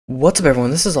What's up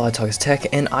everyone, this is All I Talk is Tech,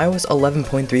 and iOS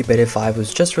 11.3 Beta 5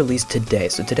 was just released today.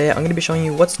 So today I'm going to be showing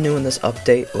you what's new in this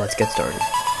update. Let's get started.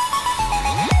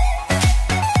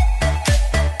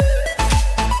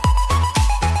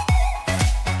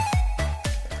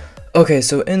 Okay,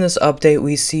 so in this update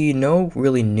we see no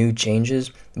really new changes,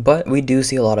 but we do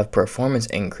see a lot of performance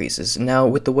increases. Now,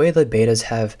 with the way the betas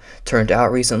have turned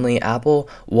out recently, Apple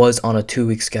was on a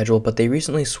 2-week schedule, but they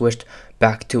recently switched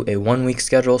back to a 1-week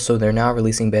schedule, so they're now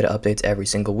releasing beta updates every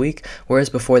single week, whereas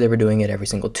before they were doing it every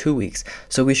single 2 weeks.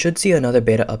 So we should see another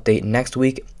beta update next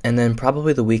week, and then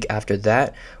probably the week after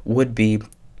that would be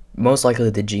most likely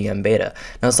the GM beta.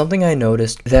 Now, something I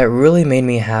noticed that really made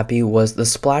me happy was the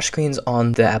splash screens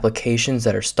on the applications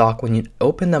that are stock. When you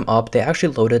open them up, they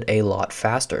actually loaded a lot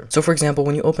faster. So for example,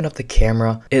 when you open up the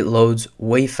camera, it loads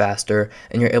way faster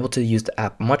and you're able to use the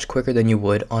app much quicker than you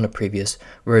would on a previous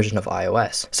version of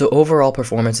iOS. So overall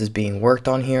performance is being worked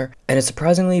on here, and it's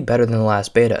surprisingly better than the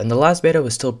last beta, and the last beta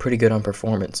was still pretty good on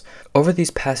performance. Over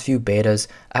these past few betas,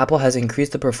 Apple has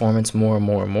increased the performance more and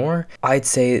more and more. I'd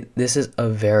say this is a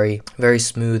very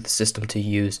smooth system to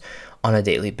use on a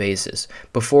daily basis.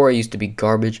 Before it used to be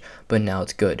garbage, but now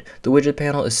it's good. The widget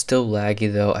panel is still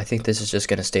laggy though. I think this is just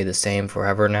going to stay the same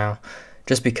forever now,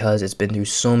 just because it's been through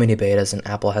so many betas and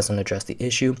Apple hasn't addressed the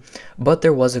issue. But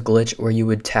there was a glitch where you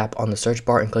would tap on the search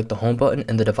bar and click the home button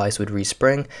and the device would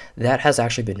respring. That has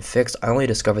actually been fixed. I only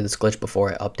discovered this glitch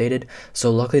before I updated,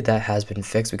 so luckily that has been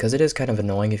fixed, because it is kind of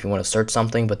annoying if you want to search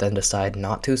something but then decide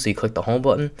not to, so you click the home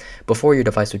button. Before, your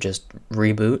device would just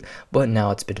reboot, but now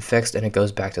it's been fixed and it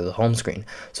goes back to the home screen.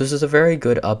 So this is a very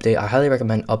good update. I highly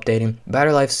recommend updating.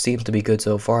 Battery life seems to be good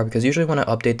so far, because usually when I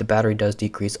update, the battery does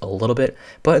decrease a little bit,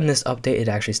 but in this update it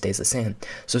actually stays the same.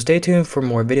 So stay tuned for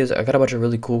more videos. I got a bunch of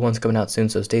really cool ones coming out soon,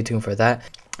 so stay tuned for that.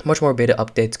 Much more beta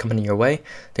updates coming in your way.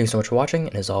 Thank you so much for watching,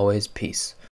 and as always,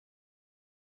 peace.